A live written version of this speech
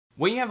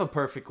When you have a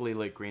perfectly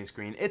lit green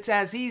screen, it's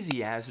as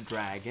easy as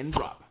drag and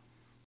drop.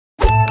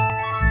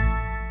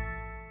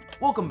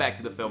 Welcome back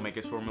to the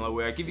Filmmaker's Formula,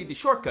 where I give you the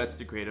shortcuts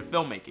to creative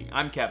filmmaking.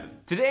 I'm Kevin.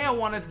 Today I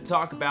wanted to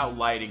talk about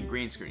lighting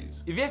green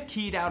screens. If you have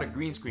keyed out a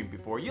green screen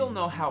before, you'll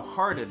know how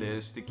hard it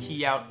is to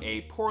key out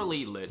a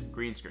poorly lit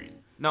green screen.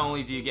 Not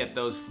only do you get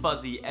those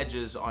fuzzy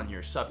edges on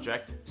your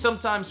subject,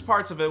 sometimes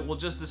parts of it will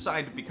just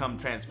decide to become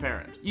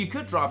transparent. You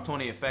could drop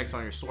 20 effects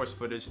on your source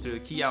footage to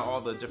key out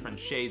all the different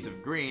shades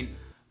of green,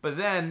 but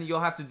then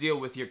you'll have to deal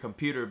with your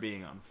computer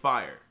being on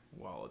fire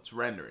while it's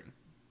rendering.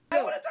 I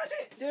don't want to touch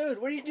it!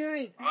 Dude, what are you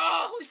doing?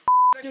 Oh, holy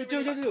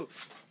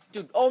f***!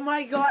 Dude, oh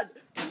my god!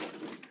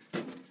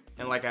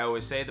 And like I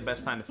always say, the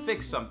best time to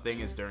fix something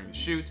is during the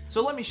shoot.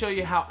 So let me show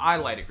you how I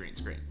light a green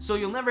screen. So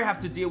you'll never have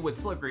to deal with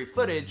flickery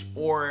footage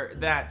or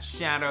that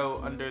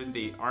shadow under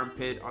the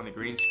armpit on the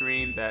green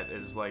screen that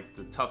is like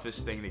the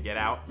toughest thing to get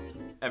out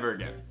ever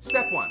again.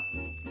 Step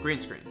 1, green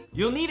screen.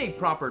 You'll need a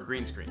proper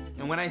green screen.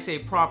 And when I say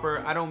proper,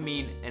 I don't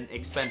mean an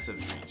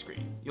expensive green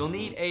screen. You'll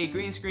need a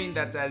green screen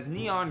that's as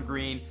neon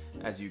green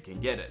as you can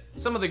get it.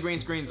 Some of the green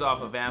screens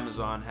off of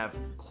Amazon have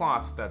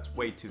cloth that's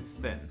way too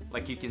thin,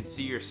 like you can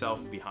see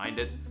yourself behind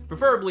it.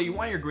 Preferably, you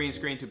want your green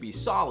screen to be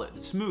solid,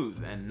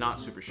 smooth, and not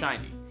super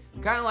shiny.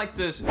 Kinda like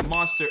this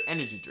Monster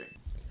energy drink.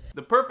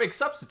 The perfect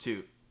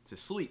substitute to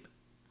sleep.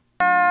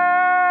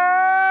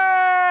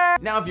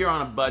 Now if you're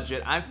on a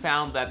budget, I've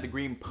found that the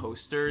green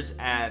posters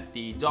at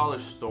the dollar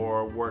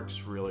store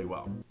works really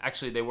well.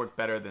 Actually, they work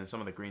better than some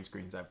of the green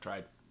screens I've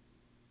tried.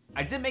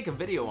 I did make a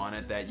video on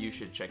it that you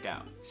should check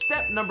out.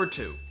 Step number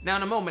 2. Now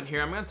in a moment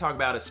here, I'm gonna talk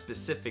about a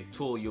specific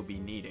tool you'll be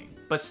needing.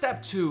 But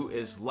step 2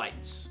 is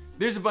lights.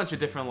 There's a bunch of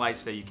different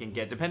lights that you can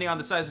get. Depending on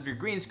the size of your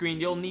green screen,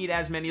 you'll need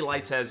as many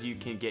lights as you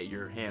can get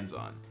your hands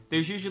on.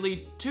 There's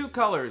usually 2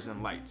 colors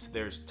in lights.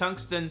 There's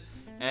tungsten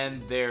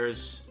and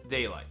there's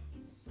daylight.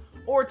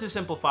 Or to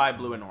simplify,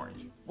 blue and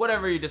orange.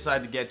 Whatever you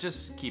decide to get,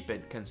 just keep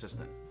it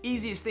consistent.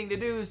 Easiest thing to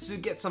do is to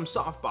get some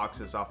soft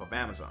boxes off of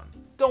Amazon.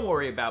 Don't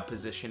worry about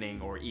positioning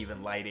or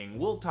even lighting,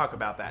 we'll talk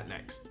about that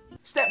next.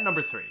 Step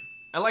number 3.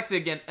 I like to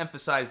again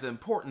emphasize the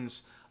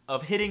importance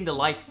of hitting the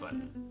like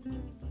button.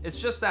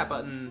 It's just that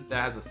button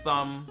that has a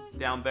thumb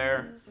down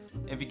there.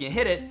 If you can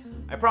hit it,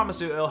 I promise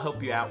you it'll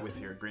help you out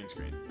with your green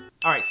screen.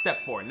 Alright,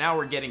 step 4. Now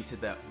we're getting to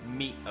the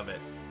meat of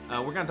it.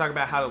 We're gonna talk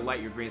about how to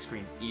light your green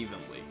screen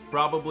evenly.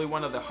 Probably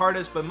one of the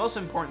hardest but most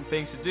important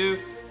things to do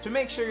to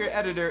make sure your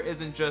editor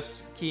isn't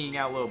just keying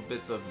out little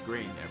bits of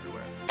green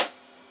everywhere.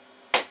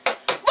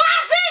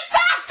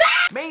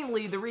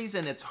 Mainly, the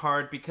reason it's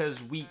hard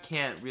because we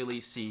can't really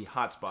see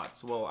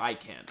hotspots. Well, I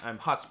can't. I'm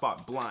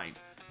hotspot blind.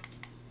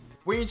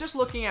 When you're just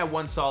looking at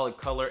one solid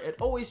color, it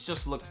always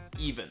just looks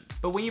even.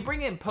 But when you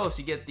bring it in post,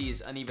 you get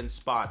these uneven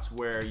spots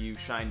where you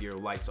shine your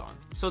lights on.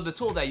 So the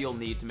tool that you'll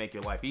need to make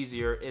your life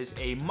easier is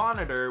a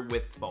monitor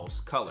with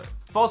false color.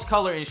 False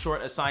color, in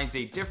short, assigns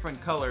a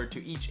different color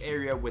to each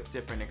area with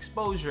different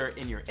exposure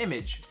in your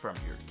image from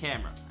your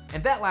camera.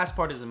 And that last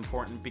part is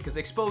important because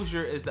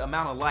exposure is the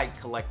amount of light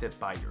collected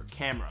by your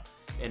camera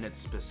in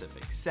its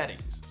specific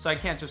settings. So I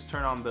can't just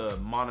turn on the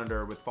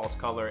monitor with false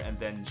color and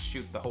then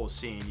shoot the whole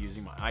scene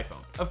using my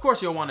iPhone. Of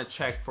course, you'll want to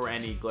check for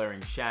any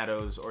glaring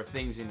shadows or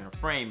things in your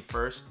frame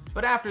first,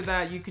 but after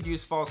that, you could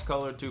use false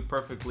color to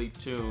perfectly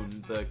tune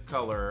the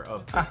color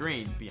of the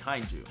green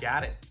behind you.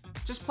 Got it.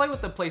 Just play with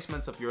the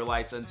placements of your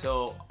lights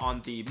until on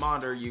the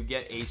monitor you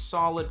get a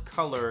solid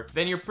color,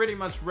 then you're pretty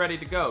much ready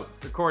to go.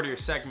 Record your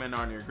segment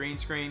on your green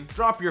screen,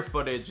 drop your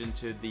footage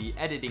into the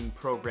editing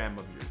program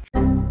of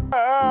your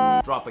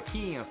drop a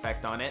keying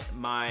effect on it.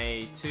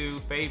 My 2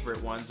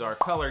 favorite ones are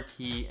color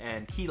key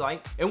and key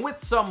light. And with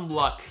some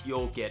luck,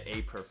 you'll get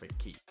a perfect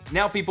key.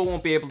 Now people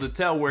won't be able to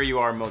tell where you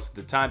are most of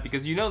the time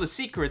because you know the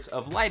secrets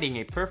of lighting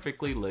a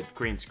perfectly lit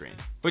green screen.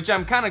 Which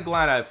I'm kind of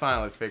glad I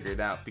finally figured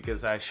out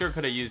because I sure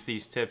could have used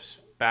these tips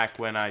back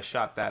when I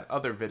shot that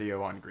other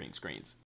video on green screens.